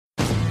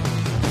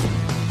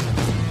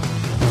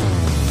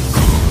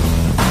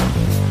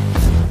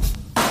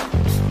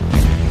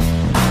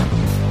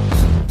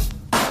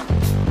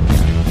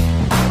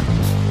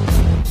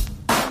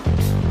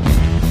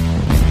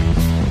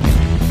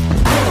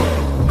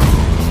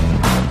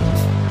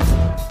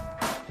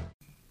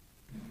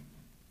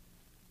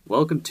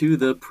Welcome to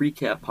the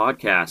Pre-Cap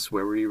podcast,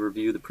 where we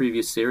review the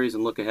previous series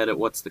and look ahead at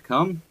what's to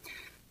come.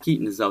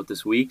 Keaton is out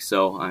this week,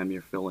 so I'm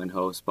your fill-in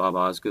host, Bob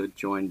Osgood,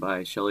 joined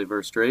by Shelly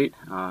Verougstrate.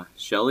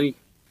 Shelly,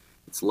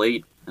 it's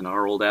late, and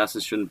our old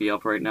asses shouldn't be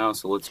up right now,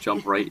 so let's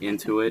jump right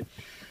into it.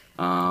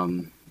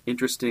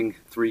 Interesting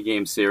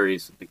three-game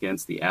series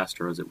against the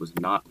Astros. It was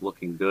not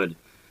looking good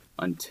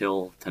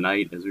until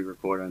tonight, as we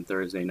record on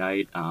Thursday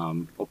night.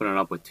 Opening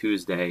up with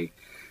Tuesday,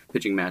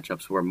 pitching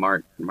matchups were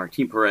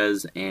Martin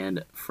Perez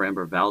and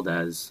Framber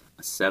Valdez,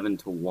 a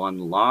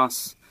 7-1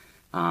 loss.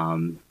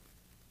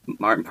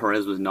 Martin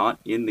Perez was not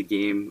in the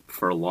game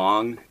for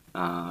long,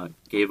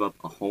 gave up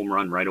a home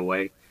run right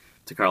away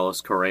to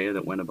Carlos Correa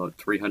that went about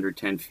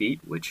 310 feet,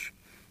 which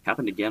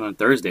happened again on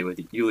Thursday with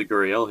Yuli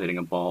Gurriel hitting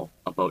a ball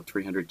about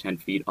 310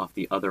 feet off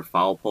the other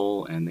foul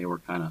pole, and they were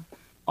kind of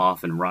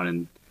off and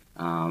running.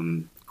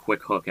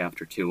 Quick hook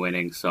after 2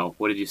 innings. So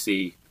what did you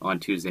see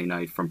on Tuesday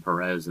night from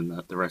Perez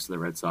and the rest of the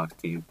Red Sox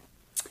team?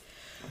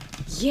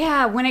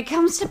 Yeah, when it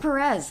comes to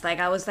Perez, when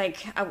I was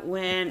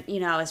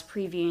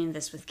previewing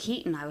this with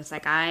Keaton, I was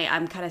like,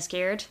 I'm kind of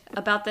scared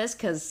about this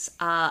because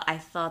I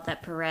thought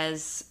that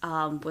Perez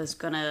was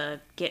going to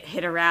get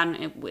hit around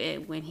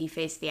when he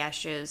faced the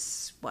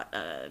Astros,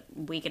 a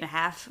week and a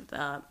half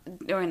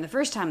during the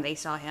first time they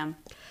saw him.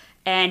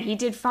 And he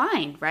did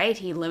fine, right?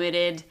 He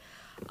limited...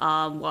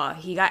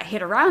 he got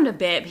hit around a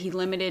bit. He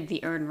limited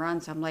the earned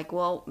runs. I'm like,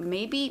 well,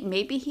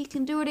 maybe he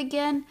can do it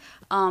again.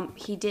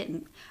 He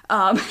didn't.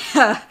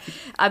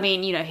 I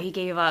mean, he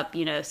gave up,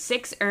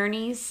 6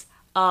 earnies,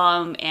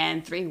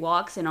 and 3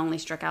 walks and only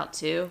struck out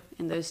 2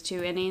 in those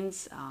 2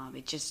 innings.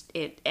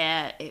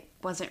 It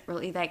wasn't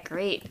really that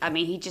great. I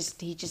mean, he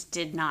just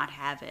did not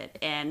have it.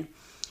 And,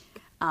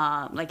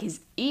 his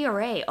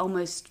ERA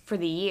for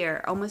the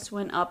year almost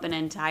went up an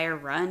entire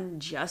run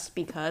just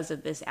because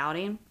of this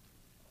outing.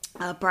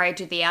 Prior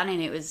to the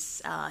outing, it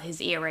was his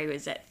ERA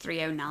was at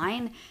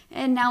 3.09,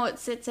 and now it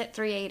sits at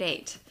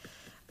 3.88.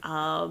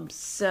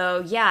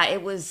 So yeah,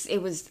 it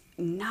was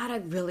not a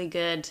really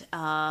good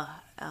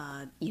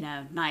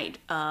night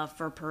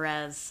for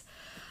Perez.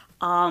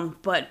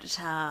 But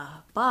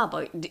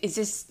Bob, do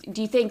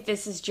you think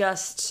this is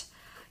just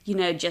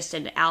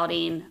an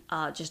outing,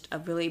 just a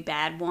really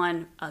bad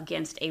one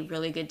against a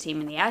really good team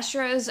in the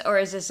Astros, or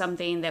is this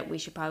something that we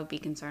should probably be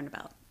concerned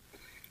about?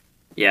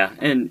 Yeah,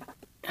 and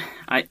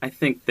I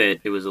think that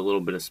it was a little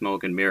bit of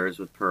smoke and mirrors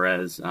with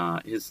Perez.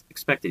 His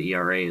expected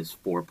ERA is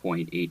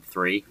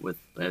 4.83 with,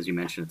 as you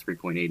mentioned, a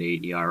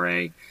 3.88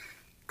 ERA.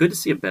 Good to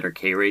see a better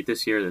K rate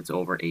this year that's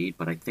over 8,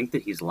 but I think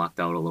that he's locked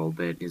out a little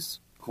bit. His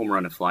home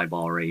run to fly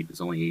ball rate is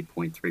only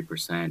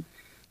 8.3%.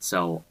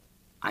 So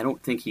I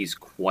don't think he's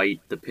quite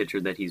the pitcher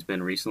that he's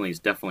been recently. He's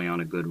definitely on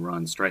a good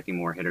run, striking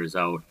more hitters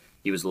out.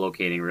 He was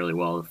locating really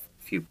well a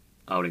few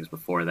outings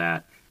before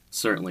that.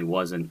 Certainly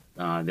wasn't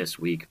this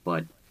week,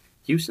 but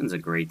Houston's a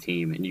great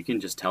team, and you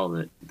can just tell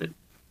that the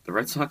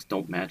Red Sox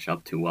don't match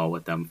up too well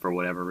with them for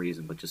whatever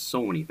reason, but just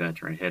so many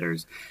veteran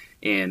hitters.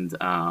 And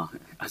I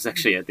was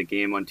actually at the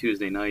game on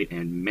Tuesday night,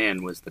 and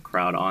man, was the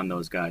crowd on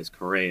those guys,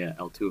 Correa,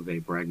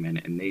 Altuve,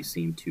 Bregman, and they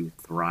seem to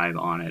thrive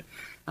on it.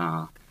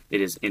 It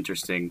is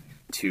interesting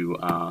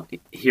to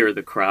hear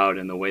the crowd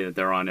and the way that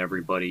they're on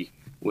everybody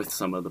with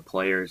some of the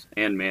players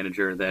and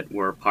manager that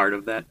were part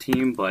of that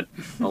team, but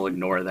I'll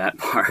ignore that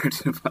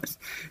part. But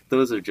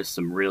those are just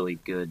some really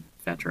good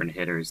veteran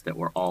hitters that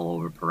were all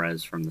over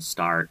Perez from the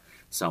start.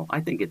 So I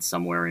think it's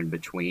somewhere in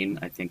between.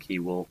 I think he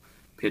will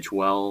pitch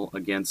well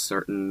against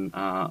certain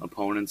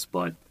opponents,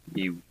 but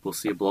you will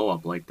see a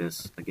blow-up like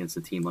this against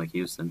a team like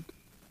Houston.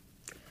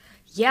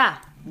 Yeah.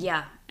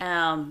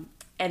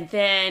 And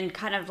then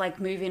kind of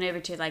moving over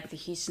to the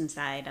Houston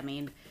side, I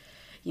mean,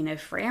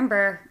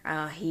 Framber,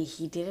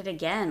 he did it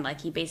again.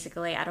 He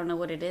basically, I don't know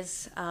what it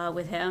is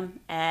with him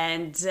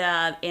and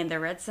the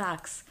Red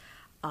Sox.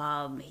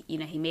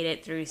 He made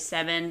it through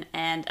 7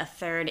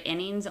 1/3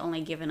 innings,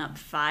 only giving up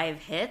 5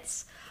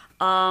 hits.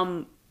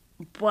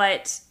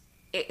 But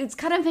it's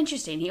kind of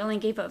interesting. He only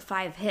gave up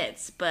 5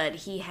 hits, but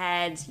he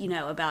had,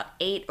 about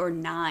 8 or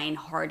 9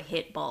 hard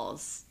hit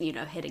balls,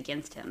 hit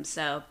against him.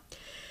 So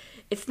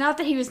it's not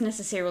that he was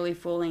necessarily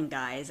fooling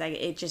guys.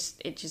 It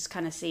just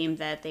kind of seemed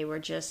that they were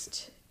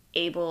just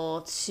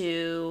able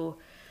to,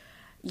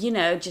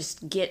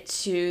 just get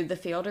to the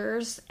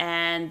fielders,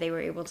 and they were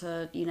able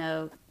to,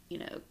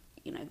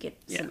 get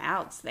some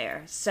outs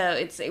there. So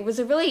it was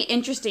a really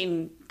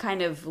interesting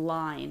kind of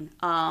line.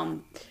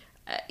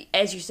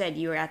 As you said,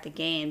 you were at the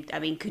game. I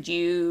mean, could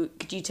you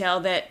tell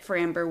that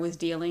Framber was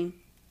dealing?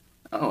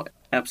 Oh,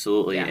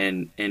 absolutely. Yeah.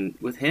 And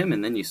with him,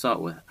 and then you saw it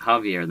with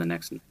Javier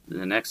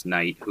the next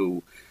night,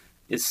 who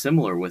is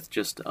similar with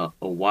just a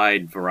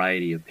wide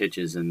variety of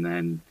pitches. And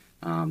then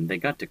they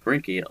got to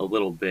Greinke a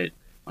little bit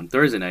on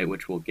Thursday night,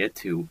 which we'll get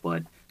to,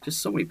 but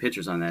just so many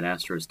pitchers on that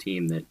Astros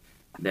team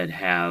that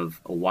have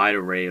a wide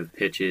array of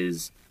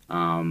pitches,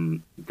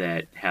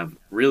 that have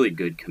really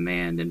good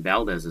command, and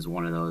Valdez is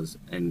one of those.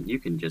 And you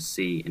can just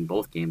see in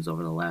both games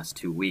over the last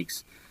 2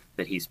 weeks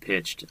that he's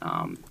pitched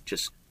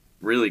just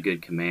really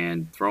good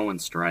command, throwing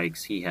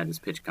strikes. He had his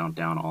pitch count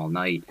down all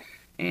night,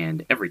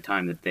 And every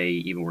time that they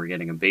even were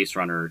getting a base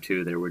runner or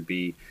two, there would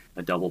be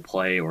a double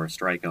play or a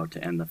strikeout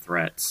to end the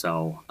threat.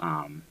 So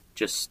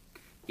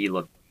he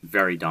looked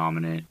very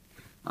dominant.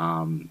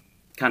 Kind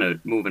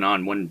of moving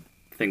on, one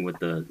thing with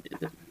the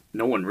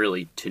no one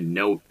really to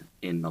note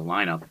in the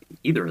lineup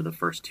either of the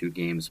first two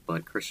games,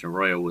 but Christian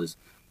Arroyo was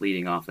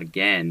leading off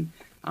again.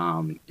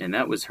 And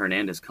that was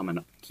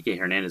Kike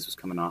Hernandez was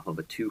coming off of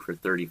a 2 for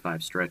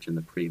 35 stretch in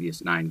the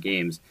previous 9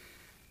 games.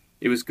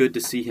 It was good to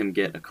see him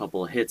get a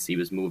couple of hits. He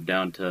was moved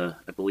down to,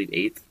 I believe,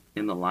 8th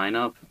in the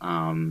lineup.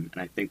 And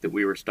I think that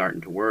we were starting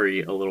to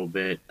worry a little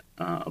bit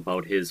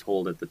about his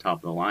hold at the top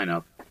of the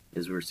lineup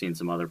as we were seeing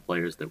some other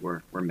players that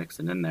were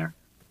mixing in there.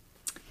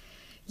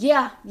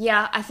 Yeah.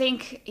 I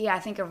think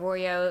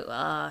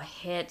Arroyo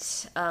hit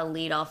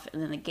leadoff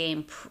in the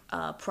game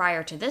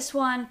prior to this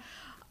one.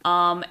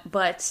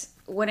 But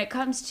when it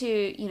comes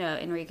to,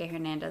 Enrique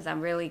Hernandez,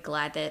 I'm really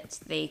glad that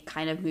they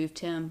kind of moved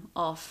him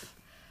off,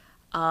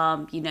 the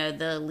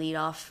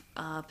leadoff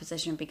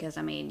position because,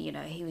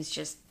 he was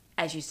just,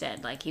 as you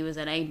said, like he was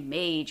in a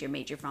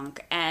major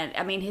funk. And,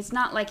 it's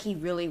not like he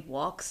really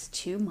walks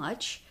too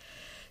much.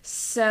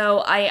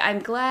 So I'm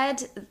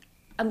glad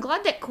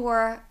that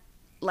Cora,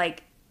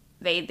 like,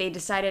 they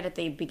decided at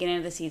the beginning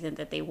of the season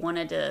that they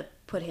wanted to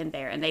put him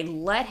there. And they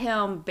let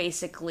him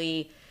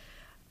basically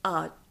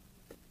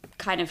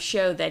kind of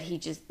show that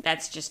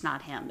that's just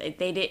not him.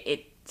 They did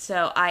it.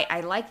 So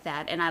I like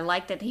that. And I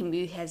like that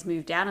he has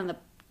moved down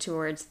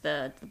towards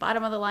the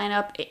bottom of the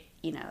lineup.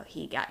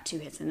 He got 2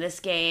 hits in this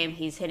game.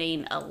 He's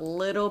hitting a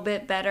little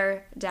bit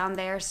better down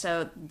there.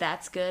 So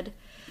that's good.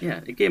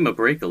 Yeah, it gave him a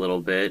break a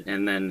little bit,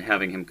 and then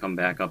having him come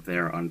back up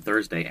there on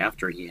Thursday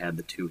after he had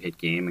the 2-hit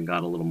game and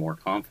got a little more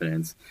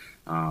confidence,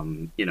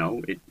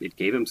 it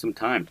gave him some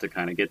time to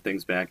kind of get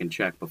things back in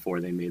check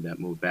before they made that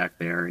move back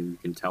there, and you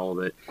can tell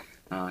that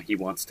he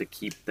wants to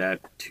keep that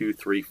 2,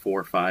 3,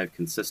 4, 5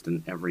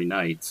 consistent every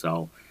night.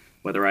 So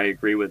whether I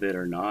agree with it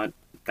or not,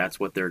 that's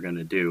what they're going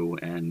to do,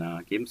 and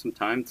gave him some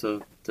time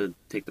to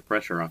take the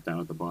pressure off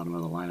down at the bottom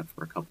of the lineup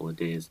for a couple of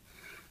days.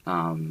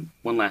 One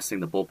last thing,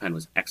 the bullpen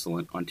was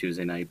excellent on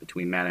Tuesday night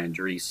between Matt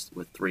Andriese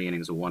with 3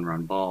 innings of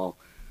 1-run ball.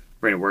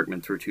 Brandon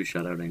Workman threw 2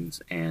 shutout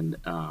innings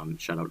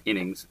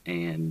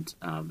and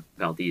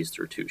Valdez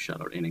threw 2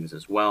 shutout innings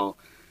as well.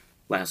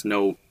 Last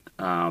note,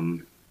 a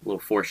little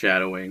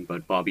foreshadowing,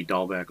 but Bobby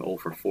Dahlbeck 0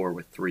 for 4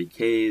 with 3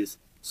 Ks,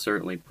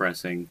 certainly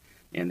pressing,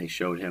 and they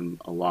showed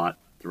him a lot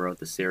throughout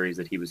the series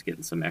that he was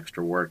getting some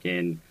extra work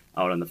in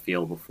out on the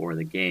field before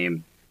the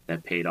game.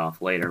 That paid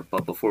off later.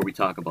 But before we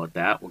talk about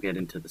that, we'll get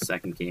into the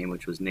second game,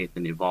 which was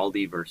Nathan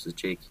Eovaldi versus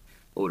Jake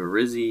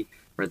Odorizzi.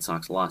 Red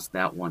Sox lost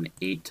that one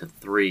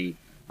 8-3.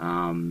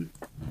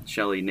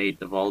 Shelly, Nate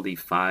Eovaldi,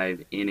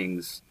 5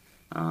 innings,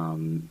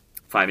 5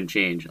 and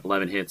change,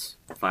 11 hits,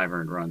 5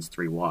 earned runs,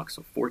 3 walks,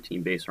 so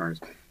 14 base runners.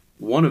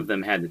 One of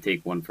them had to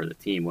take one for the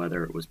team,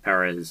 whether it was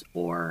Perez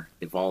or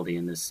Eovaldi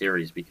in this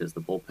series, because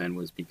the bullpen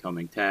was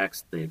becoming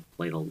taxed. They had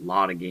played a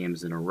lot of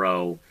games in a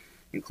row,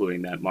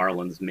 including that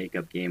Marlins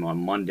makeup game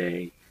on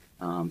Monday.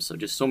 So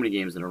just so many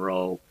games in a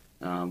row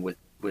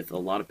with a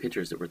lot of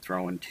pitchers that were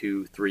throwing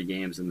 2-3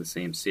 games in the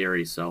same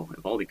series. So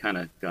Eovaldi kind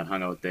of got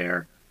hung out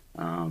there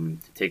to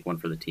take one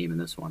for the team in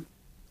this one.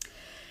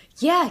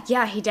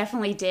 Yeah, he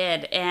definitely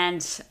did.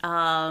 And,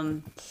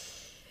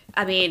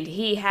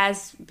 he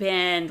has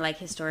been, like,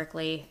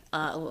 historically,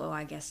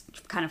 I guess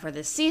kind of for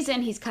this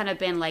season, he's kind of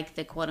been, like,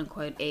 the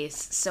quote-unquote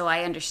ace. So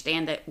I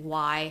understand that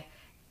why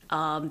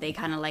they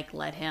kind of like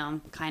let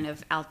him kind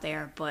of out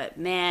there, but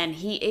man,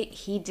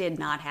 he did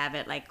not have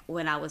it. Like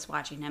when I was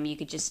watching him, you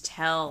could just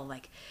tell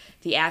like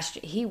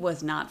he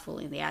was not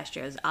fooling the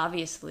Astros,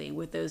 obviously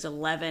with those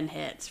 11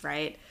 hits,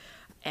 right?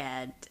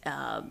 And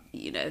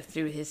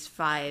through his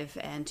 5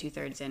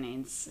 2/3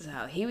 innings,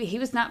 so he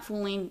was not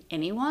fooling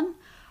anyone.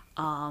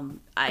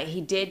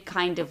 He did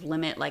kind of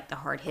limit like the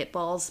hard hit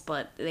balls,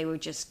 but they were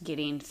just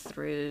getting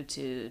through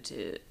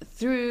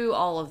through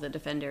all of the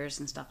defenders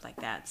and stuff like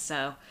that.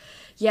 So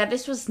yeah,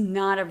 this was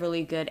not a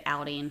really good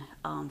outing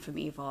from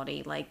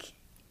Eovaldi. Like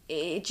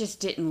it just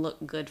didn't look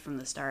good from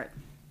the start.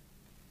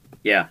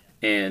 Yeah,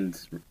 and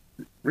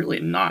really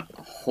not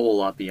a whole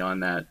lot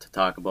beyond that to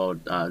talk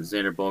about.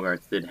 Xander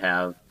Bogaerts did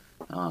have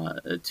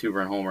a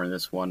 2-run homer in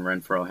this one.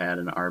 Renfroe had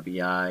an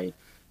RBI.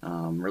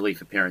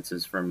 Relief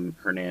appearances from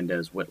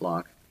Hernandez,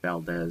 Whitlock,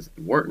 Valdez,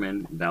 and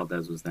Workman.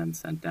 Valdez was then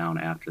sent down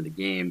after the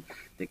game.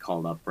 They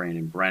called up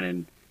Brandon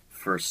Brennan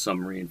for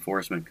some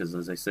reinforcement because,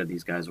 as I said,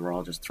 these guys were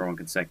all just throwing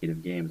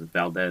consecutive games, with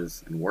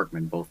Valdez and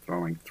Workman both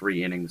throwing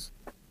 3 innings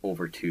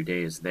over 2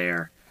 days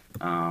there.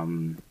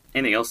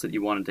 Anything else that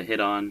you wanted to hit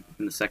on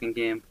in the second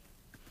game?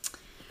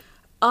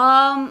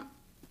 I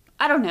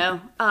don't know.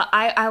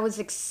 I was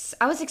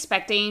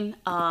expecting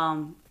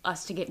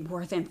us to get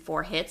more than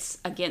 4 hits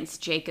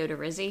against Jake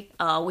Odorizzi.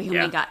 We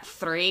only got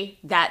 3.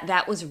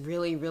 That was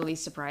really, really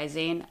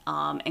surprising.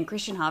 And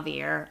Christian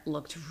Javier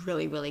looked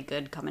really, really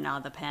good coming out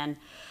of the pen.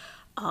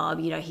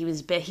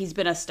 He's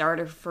been a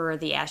starter for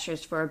the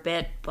Astros for a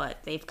bit,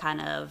 but they've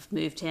kind of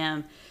moved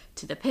him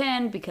to the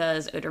pen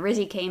because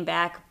Odorizzi came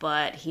back,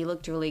 but he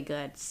looked really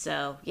good.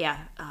 So yeah,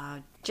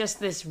 just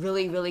this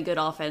really, really good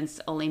offense,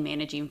 only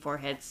managing 4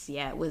 hits.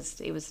 Yeah, it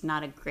was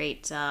not a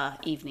great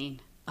evening.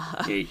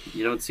 Yeah,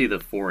 you don't see the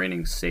 4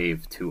 innings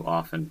save too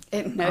often.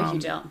 No, you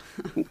don't.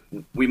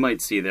 We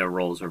might see their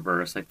roles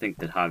reverse. I think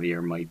that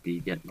Javier might be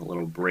getting a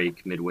little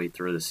break midway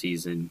through the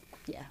season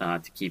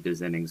to keep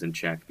his innings in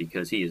check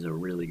because he is a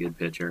really good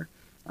pitcher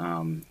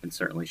and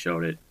certainly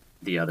showed it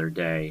the other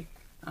day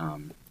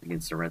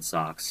against the Red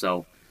Sox.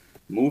 So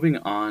moving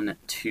on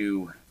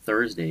to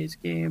Thursday's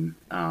game,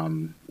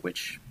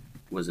 which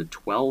was a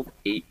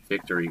 12-8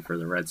 victory for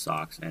the Red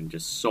Sox, and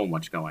just so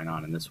much going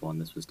on in this one.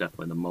 This was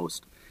definitely the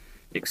most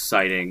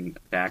exciting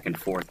back and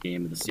forth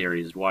game of the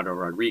series. Eduardo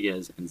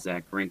Rodriguez and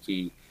Zach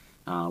Greinke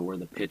were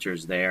the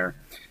pitchers there.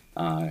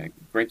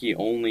 Greinke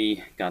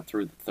only got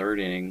through the 3rd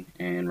inning,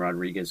 and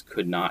Rodriguez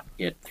could not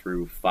get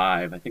through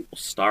 5. I think we'll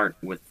start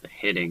with the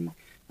hitting.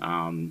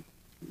 A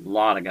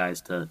lot of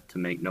guys to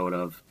make note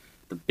of.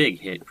 The big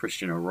hit,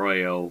 Christian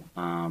Arroyo,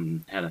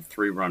 had a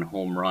 3-run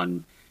home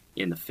run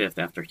in the 5th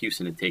after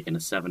Houston had taken a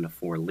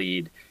 7-4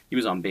 lead. He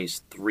was on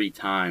base 3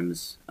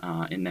 times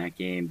in that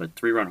game, but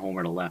 3-run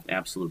homer to left,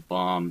 absolute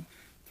bomb.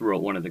 Threw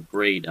out one of the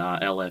great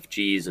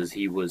LFGs as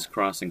he was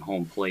crossing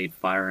home plate,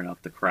 firing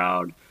up the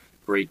crowd.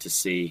 Great to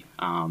see.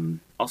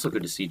 Also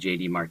good to see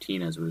J.D.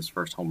 Martinez with his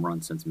first home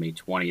run since May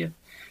 20th.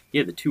 He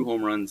had the 2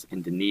 home runs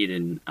in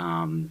Dunedin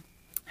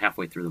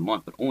halfway through the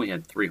month, but only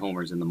had 3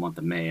 homers in the month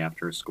of May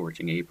after a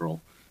scorching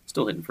April.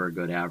 Still hitting for a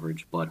good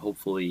average, but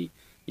hopefully,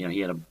 he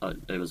had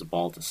it was a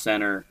ball to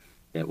center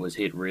that was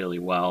hit really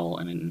well,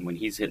 and when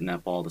he's hitting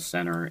that ball to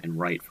center and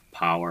right for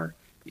power,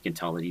 you can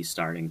tell that he's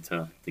starting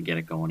to get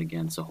it going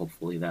again. So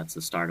hopefully that's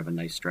the start of a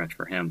nice stretch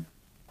for him.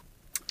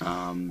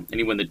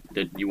 Anyone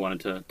that you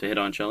wanted to hit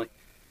on, Shelly?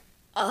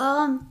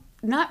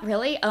 Not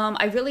really.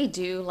 I really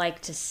do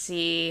like to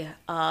see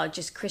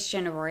just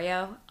Christian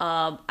Arroyo.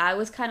 I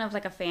was kind of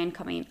like a fan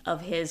coming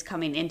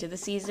into the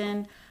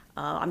season.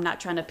 I'm not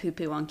trying to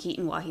poo-poo on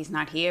Keaton while he's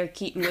not here.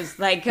 Keaton was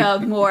like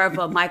more of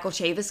a Michael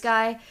Chavis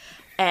guy.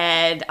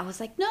 And I was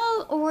like,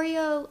 no,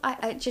 Arroyo,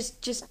 I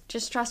just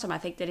trust him. I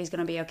think that he's going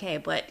to be okay.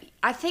 But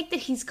I think that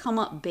he's come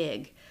up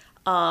big.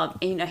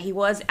 He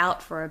was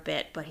out for a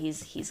bit, but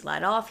he's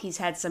let off. He's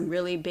had some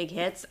really big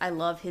hits. I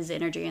love his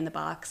energy in the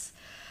box.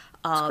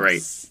 It's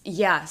great.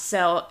 Yeah,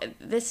 so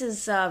this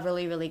is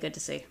really, really good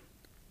to see.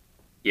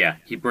 Yeah,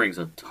 he brings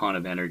a ton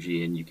of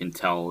energy, and you can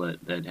tell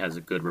that has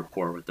a good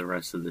rapport with the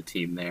rest of the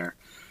team there.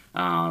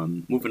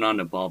 Moving on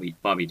to Bobby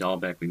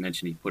Dahlbeck, we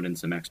mentioned he put in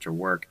some extra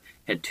work,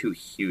 had 2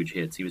 huge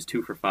hits. He was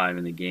 2 for 5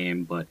 in the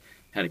game, but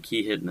had a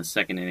key hit in the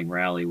 2nd inning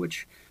rally,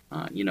 which,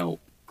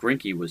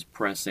 Greinke was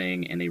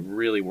pressing, and they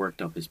really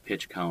worked up his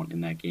pitch count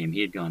in that game. He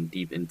had gone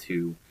deep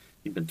into,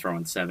 he'd been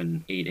throwing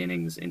 7-8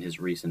 innings in his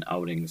recent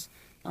outings.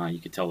 You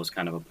could tell it was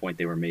kind of a point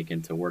they were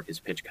making to work his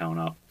pitch count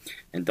up.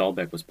 And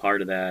Dahlbeck was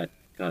part of that.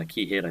 Got a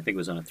key hit, I think it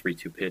was on a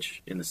 3-2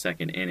 pitch in the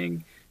 2nd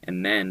inning,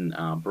 and then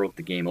broke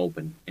the game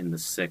open in the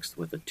 6th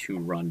with a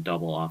 2-run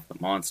double off the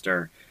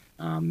monster,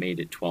 made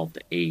it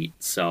 12-8.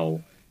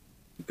 So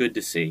good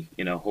to see.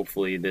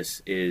 Hopefully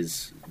this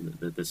is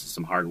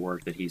some hard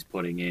work that he's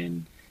putting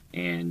in,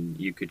 and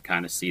you could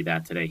kind of see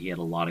that today. He had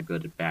a lot of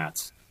good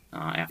at-bats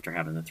after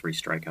having the 3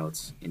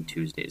 strikeouts in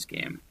Tuesday's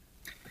game.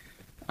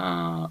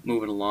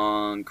 Moving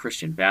along,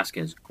 Christian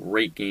Vasquez,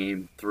 great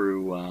game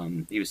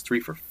through. He was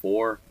 3 for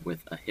 4 with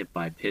a hit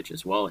by pitch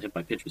as well. A hit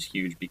by pitch was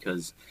huge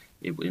because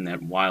in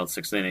that wild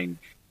 6th inning,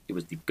 it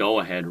was the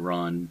go-ahead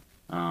run,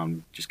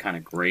 just kind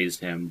of grazed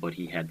him, but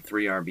he had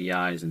 3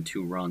 RBIs and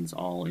 2 runs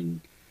all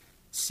in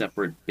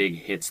separate big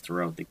hits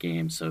throughout the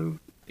game. So,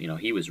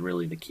 he was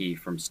really the key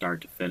from start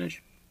to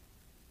finish.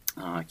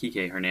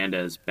 Kike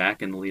Hernandez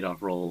back in the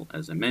leadoff role,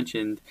 as I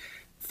mentioned.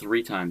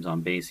 3 times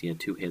on base. He had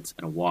 2 hits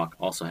and a walk.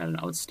 Also had an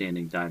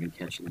outstanding dive and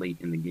catch late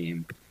in the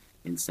game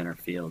in center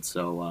field.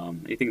 So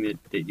anything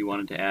that you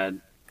wanted to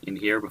add in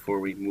here before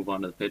we move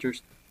on to the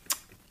pitchers?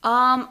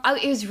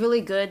 It was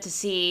really good to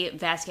see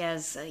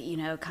Vasquez,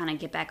 kind of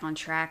get back on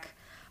track.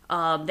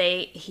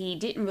 He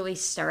didn't really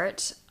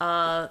start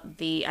I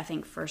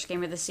think first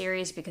game of the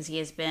series because he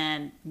has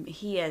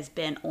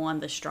been on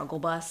the struggle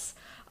bus.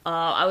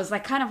 I was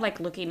kind of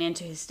looking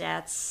into his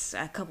stats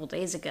a couple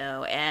days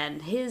ago,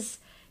 and his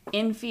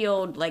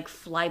infield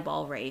fly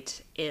ball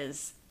rate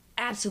is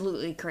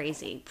absolutely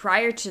crazy.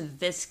 Prior to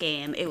this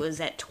game, it was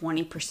at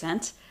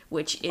 20%,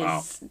 which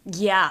is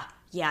wow.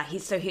 yeah.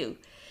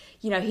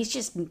 He's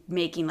just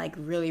making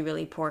really,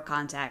 really poor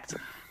contact.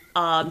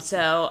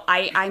 So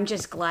I'm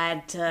just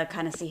glad to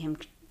kind of see him,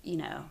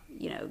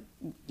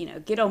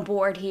 get on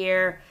board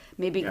here,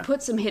 maybe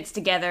put some hits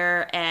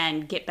together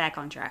and get back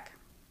on track.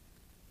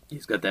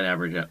 He's got that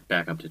average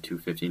back up to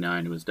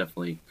 259. It was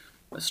definitely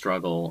a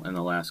struggle in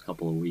the last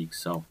couple of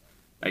weeks, so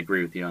I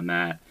agree with you on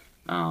that.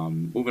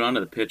 Moving on to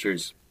the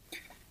pitchers,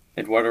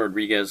 Eduardo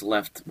Rodriguez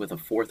left with a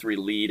 4-3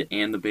 lead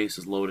and the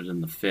bases loaded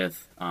in the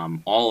 5th.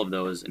 All of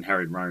those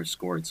inherited runners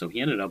scored, so he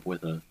ended up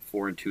with a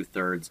 4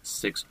 2/3,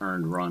 6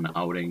 earned run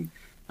outing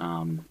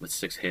with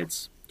 6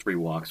 hits, 3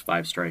 walks,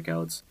 5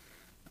 strikeouts.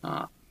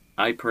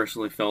 I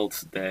personally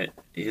felt that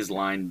his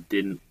line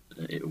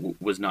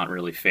was not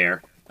really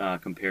fair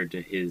compared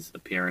to his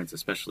appearance,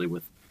 especially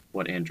with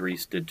what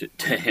Andres did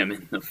to him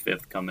in the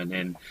fifth, coming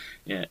in,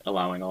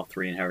 allowing all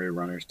three inherited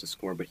runners to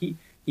score. But he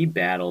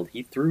battled.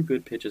 He threw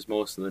good pitches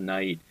most of the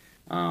night.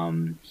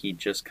 He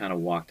just kind of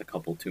walked a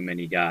couple too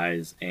many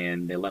guys,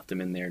 and they left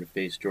him in there to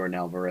face Jordan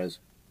Alvarez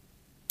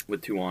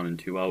with 2 on and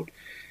 2 out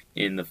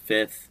in the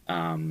fifth.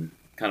 Kind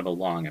of a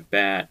long at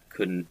bat,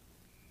 couldn't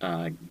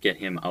get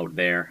him out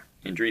there.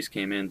 Andres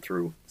came in,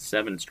 threw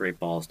 7 straight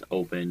balls to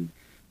open,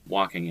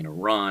 walking in a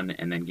run,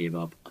 and then gave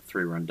up a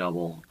 3-run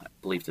double, I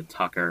believe, to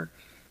Tucker.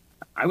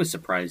 I was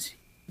surprised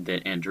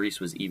that Andres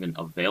was even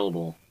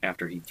available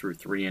after he threw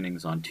 3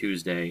 innings on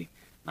Tuesday.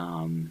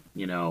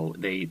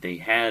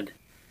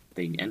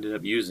 They ended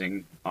up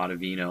using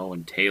Ottavino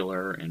and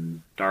Taylor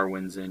and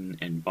Darwinson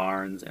and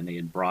Barnes, and they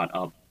had brought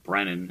up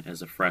Brennan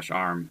as a fresh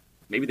arm.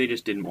 Maybe they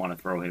just didn't want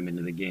to throw him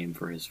into the game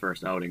for his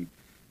first outing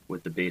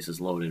with the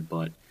bases loaded,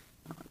 but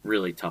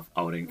really tough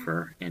outing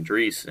for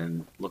Andres,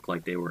 and looked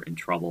like they were in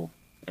trouble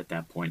at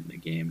that point in the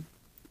game.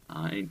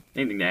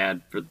 Anything to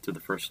add to the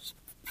first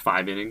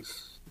 5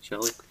 innings,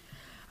 Shelly?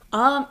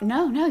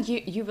 No,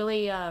 you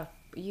really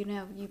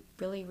you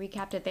really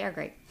recapped it there.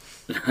 Great.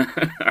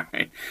 All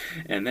right.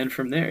 And then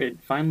from there,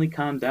 it finally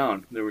calmed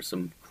down. There were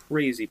some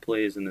crazy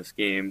plays in this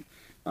game.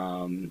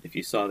 If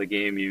you saw the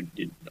game,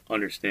 you'd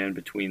understand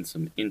between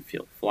some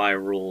infield fly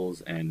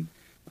rules and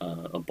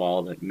a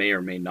ball that may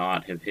or may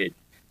not have hit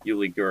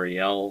Yuli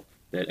Gurriel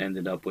that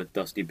ended up with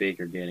Dusty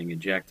Baker getting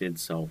ejected.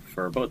 So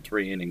for about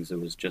 3 innings, it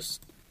was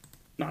just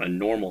not a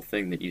normal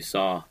thing that you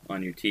saw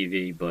on your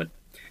TV, but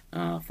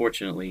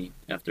fortunately,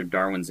 after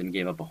Darwinson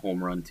gave up a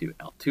home run to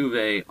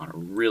Altuve on a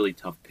really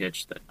tough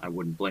pitch that I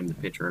wouldn't blame the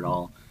pitcher at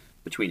all,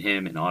 between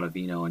him and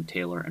Ottavino and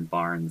Taylor and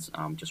Barnes,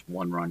 just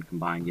 1 run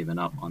combined given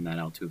up on that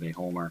Altuve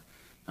homer,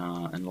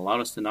 and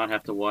allowed us to not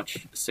have to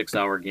watch a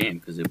 6-hour game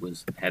because it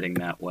was heading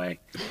that way.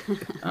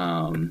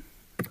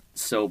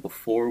 So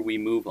before we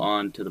move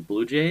on to the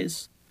Blue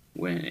Jays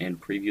and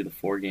preview the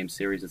 4-game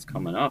series that's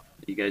coming up,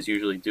 you guys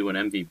usually do an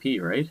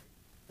MVP, right?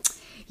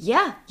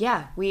 Yeah.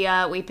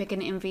 We pick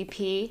an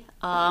MVP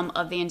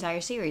of the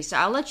entire series. So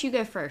I'll let you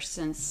go first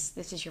since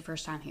this is your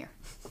first time here.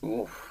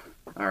 Ooh.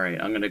 All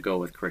right, I'm going to go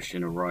with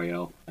Christian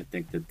Arroyo. I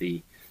think that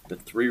the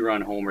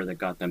 3-run homer that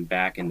got them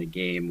back in the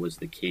game was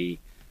the key.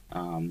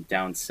 Down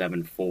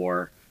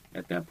 7-4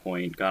 at that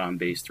point, got on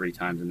base 3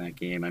 times in that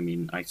game. I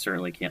mean, I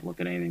certainly can't look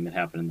at anything that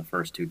happened in the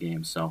first 2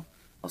 games, so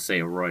I'll say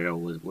Arroyo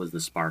was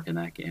the spark in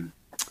that game.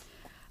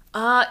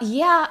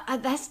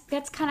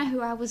 That's kind of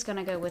who I was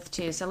gonna go with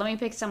too. So let me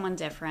pick someone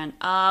different.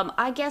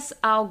 I guess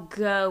I'll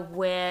go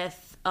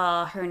with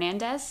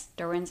Hernandez,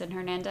 Darwinson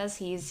Hernandez.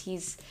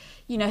 He's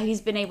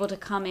been able to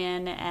come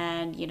in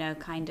and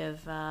kind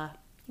of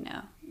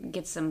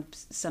get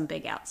some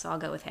big outs. So I'll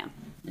go with him.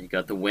 He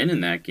got the win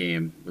in that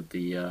game with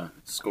the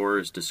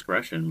scorer's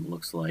discretion.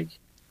 Looks like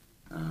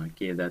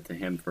gave that to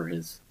him for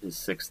his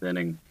 6th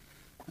inning.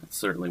 That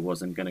certainly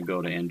wasn't going to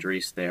go to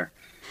Andres there.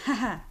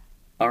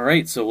 All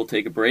right, so we'll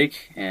take a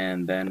break,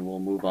 and then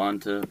we'll move on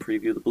to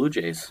preview the Blue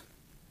Jays.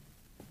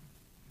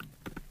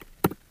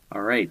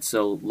 All right,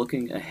 so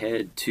looking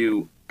ahead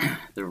to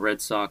the Red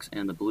Sox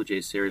and the Blue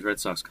Jays series, Red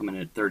Sox coming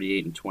in at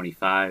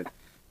 38-25,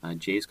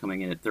 Jays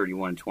coming in at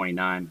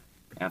 31-29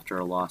 after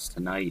a loss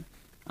tonight.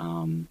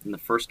 In the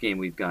first game,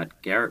 we've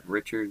got Garrett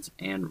Richards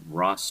and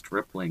Ross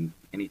Stripling.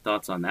 Any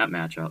thoughts on that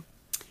matchup?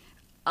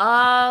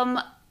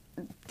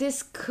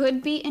 This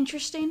could be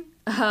interesting.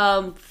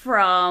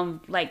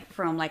 From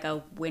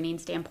a winning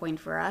standpoint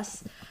for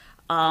us.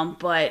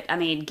 But I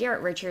mean,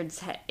 Garrett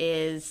Richards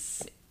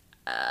is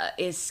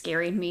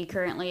scaring me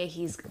currently.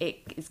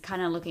 It's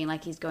kind of looking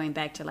like he's going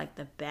back to like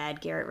the bad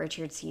Garrett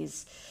Richards.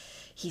 He's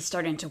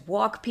starting to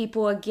walk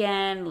people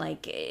again.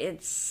 Like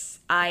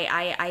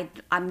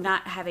I'm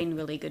not having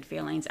really good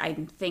feelings.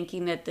 I'm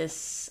thinking that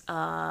this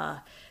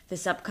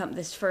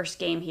first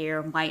game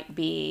here might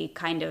be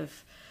kind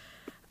of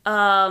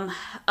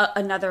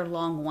another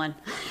long one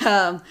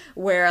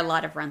where a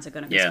lot of runs are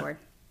going to be scored.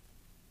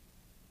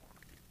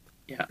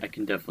 Yeah, I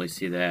can definitely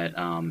see that.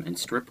 And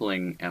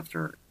Stripling,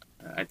 after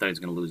I thought he was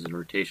going to lose his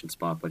rotation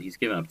spot, but he's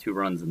given up 2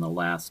 runs in the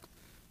last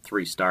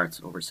 3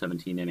 starts over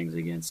 17 innings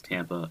against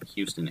Tampa,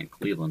 Houston, and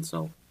Cleveland.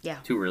 So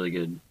 2 really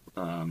good,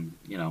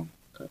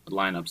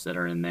 lineups that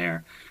are in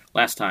there.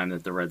 Last time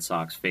that the Red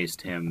Sox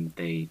faced him,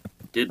 they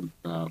did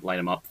light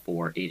him up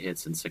for 8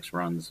 hits and 6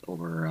 runs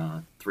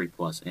over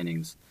 3+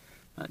 innings.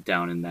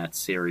 Down in that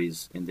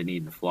series in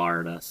Dunedin,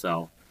 Florida.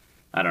 So,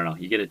 I don't know.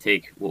 You got to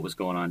take what was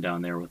going on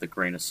down there with a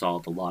grain of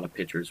salt. A lot of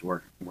pitchers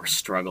were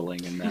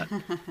struggling in that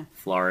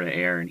Florida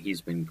air, and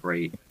he's been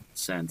great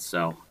since.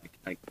 So,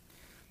 I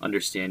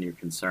understand your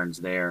concerns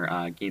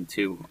there. Game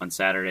 2 on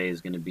Saturday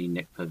is going to be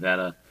Nick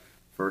Pivetta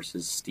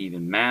versus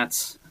Steven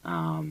Matz.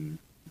 The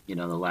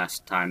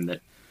last time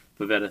that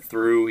Pivetta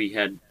threw, he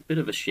had a bit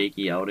of a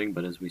shaky outing,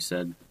 but as we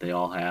said, they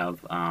all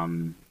have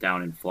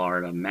down in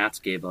Florida. Matz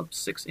gave up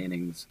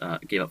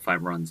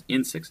 5 runs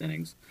in 6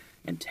 innings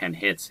and 10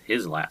 hits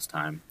his last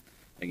time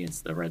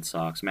against the Red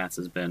Sox. Matz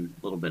has been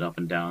a little bit up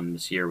and down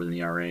this year with an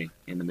ERA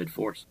in the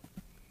mid-fours.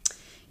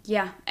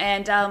 Yeah,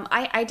 and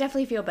I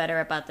definitely feel better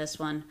about this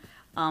one.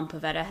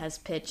 Pivetta has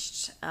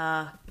pitched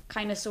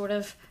kind of sort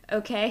of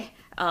okay.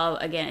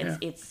 Again,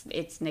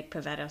 it's Nick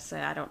Pivetta, so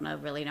I don't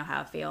really know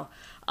how I feel.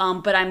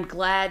 But I'm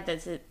glad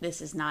that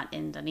this is not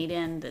in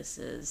Dunedin. This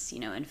is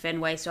in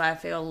Fenway, so I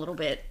feel a little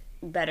bit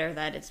better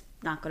that it's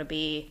not going to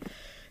be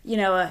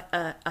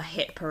a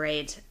hit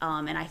parade.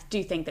 And I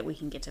do think that we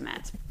can get to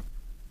Matz.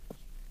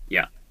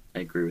 Yeah, I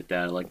agree with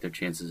that. I like their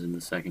chances in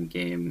the second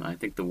game. I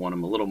think the one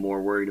I'm a little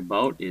more worried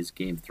about is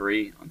Game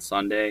 3 on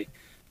Sunday.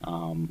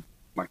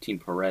 Martin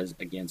Perez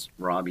against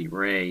Robbie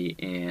Ray,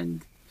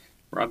 and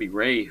Robbie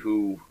Ray,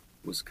 who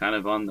was kind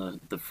of on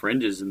the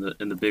fringes in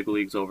the big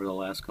leagues over the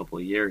last couple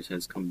of years,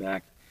 has come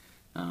back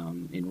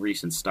in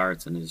recent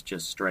starts and is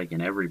just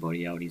striking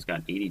everybody out. He's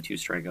got 82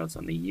 strikeouts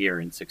on the year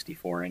in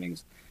 64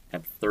 innings,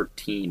 had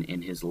 13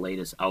 in his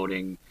latest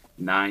outing,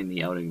 9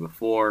 the outing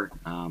before,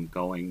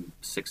 going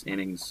 6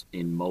 innings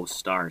in most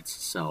starts.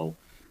 So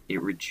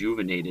it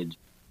rejuvenated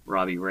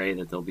Robbie Ray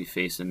that they'll be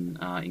facing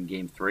in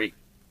Game 3.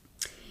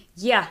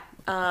 Yeah,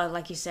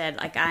 like you said,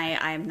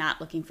 I'm not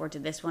looking forward to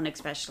this one,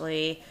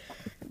 especially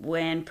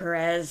when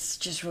Perez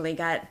just really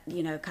got,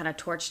 kind of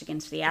torched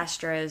against the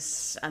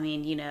Astros. I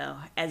mean,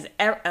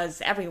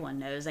 as everyone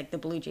knows, the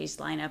Blue Jays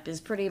lineup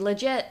is pretty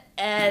legit,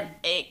 and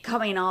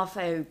coming off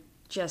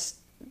that's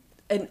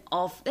an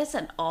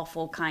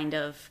awful kind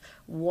of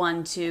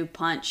 1-2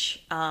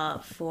 punch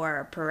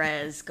for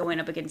Perez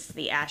going up against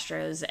the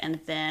Astros and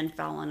then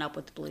following up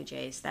with the Blue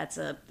Jays. That's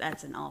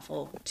an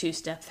awful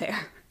 2-step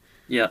there.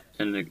 Yeah,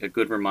 and a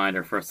good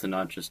reminder for us to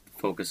not just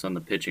focus on the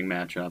pitching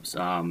matchups.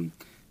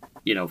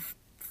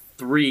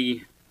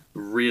 3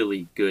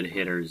 really good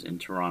hitters in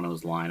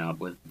Toronto's lineup,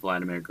 with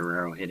Vladimir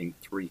Guerrero hitting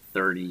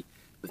 .330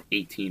 with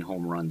 18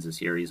 home runs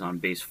this year. He's on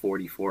base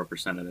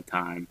 44% of the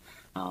time.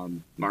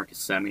 Marcus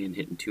Semien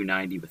hitting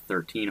 .290 with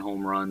 13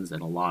 home runs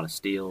and a lot of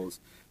steals.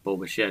 Bo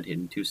Bichette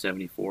hitting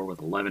 .274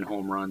 with 11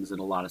 home runs and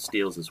a lot of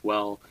steals as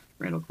well.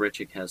 Randall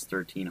Grichuk has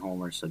 13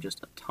 homers, so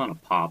just a ton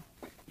of pop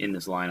in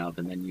this lineup.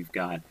 And then you've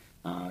got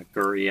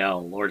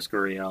Lourdes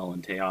Gurriel,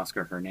 and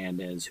Teoscar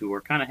Hernandez, who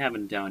are kind of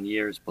having down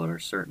years, but are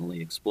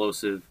certainly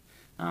explosive.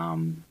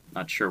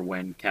 Not sure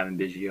when Kevin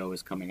Biggio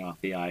is coming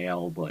off the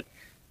IL, but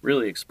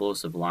really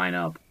explosive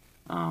lineup.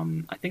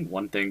 I think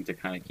one thing to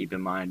kind of keep in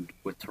mind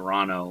with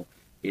Toronto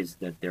is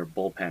that their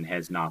bullpen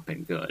has not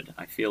been good.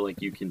 I feel like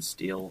you can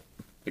steal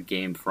a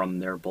game from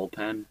their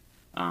bullpen.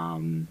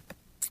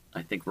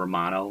 I think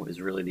Romano is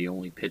really the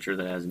only pitcher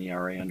that has an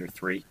ERA under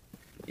 3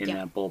 in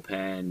that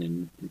bullpen,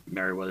 and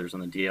Merriweather's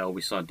on the DL.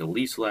 We saw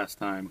DeLeese last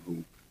time,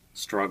 who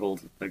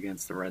struggled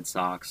against the Red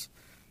Sox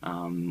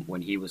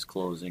when he was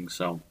closing.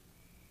 So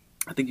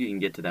I think you can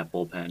get to that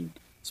bullpen,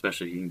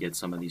 especially if you can get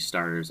some of these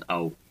starters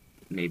out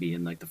maybe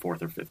in the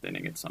 4th or 5th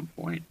inning at some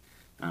point.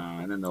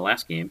 And then the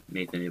last game,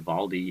 Nathan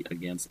Eovaldi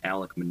against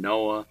Alek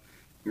Manoah.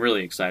 I'm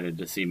really excited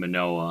to see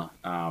Manoah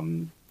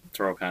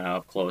throw kind of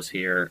up close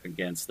here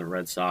against the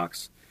Red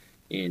Sox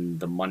in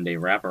the Monday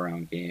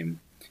wraparound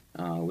game.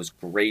 Was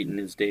great in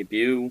his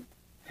debut.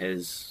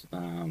 Has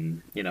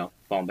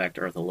fallen back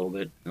to earth a little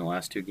bit in the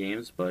last 2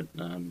 games. But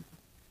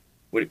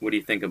what do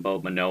you think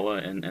about Manoah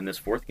and this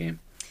 4th game?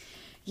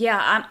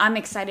 Yeah, I'm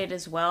excited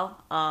as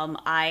well.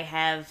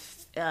 I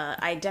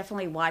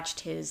definitely watched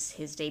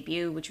his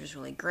debut, which was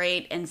really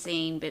great, and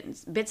seeing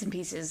bits and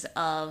pieces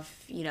of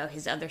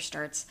his other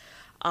starts.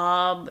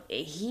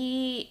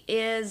 He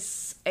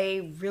is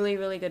a really,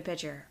 really good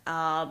pitcher,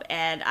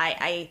 and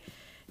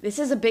this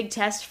is a big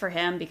test for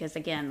him because,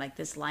 again,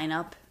 this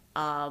lineup,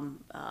 our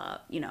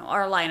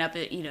lineup,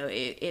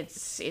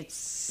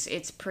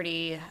 it's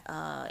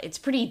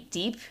pretty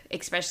deep,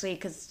 especially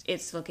because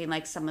it's looking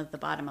like some of the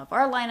bottom of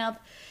our lineup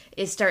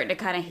is starting to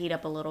kind of heat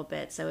up a little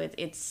bit. So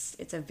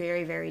it's a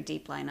very, very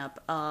deep lineup.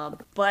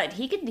 But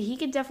he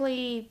could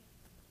definitely,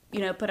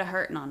 put a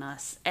hurting on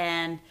us.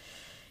 And,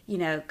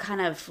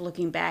 kind of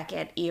looking back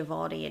at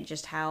Eovaldi and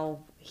just how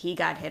he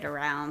got hit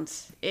around,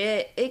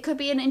 it could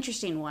be an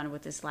interesting one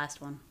with this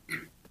last one.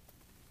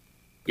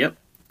 Yep,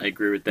 I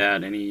agree with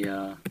that. Any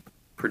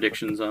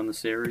predictions on the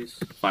series?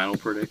 Final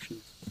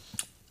predictions?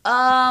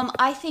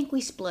 I think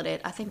we split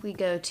it. I think we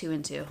go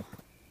 2-2.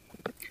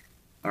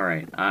 All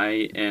right,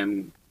 I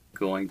am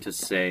going to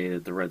say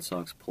that the Red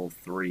Sox pull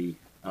 3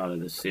 out of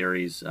the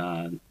series,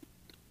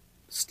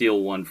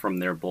 steal one from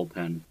their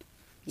bullpen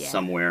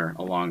somewhere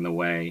along the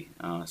way,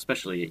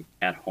 especially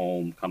at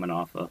home, coming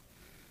off a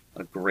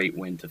great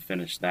win to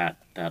finish that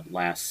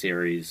last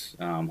series.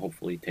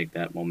 Hopefully take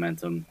that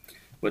momentum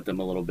with them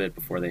a little bit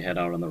before they head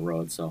out on the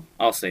road. So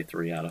I'll say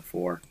 3 out of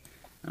 4.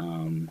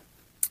 All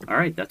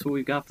right, that's what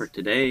we've got for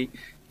today. You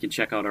can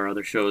check out our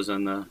other shows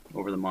on the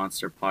Over the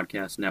Monster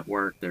Podcast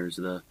Network. There's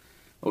the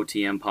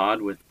OTM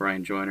Pod with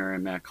Brian Joyner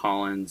and Matt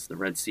Collins, the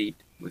Red Seat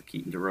with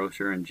Keaton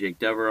DeRocher and Jake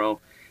Devereaux,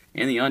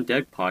 and the On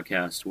Deck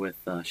Podcast with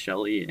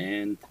Shelly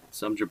and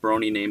some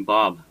jabroni named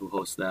Bob, who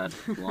hosts that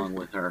along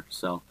with her.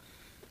 So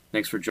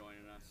thanks for joining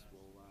us.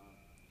 We'll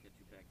get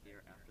you back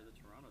here after the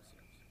Toronto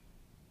series.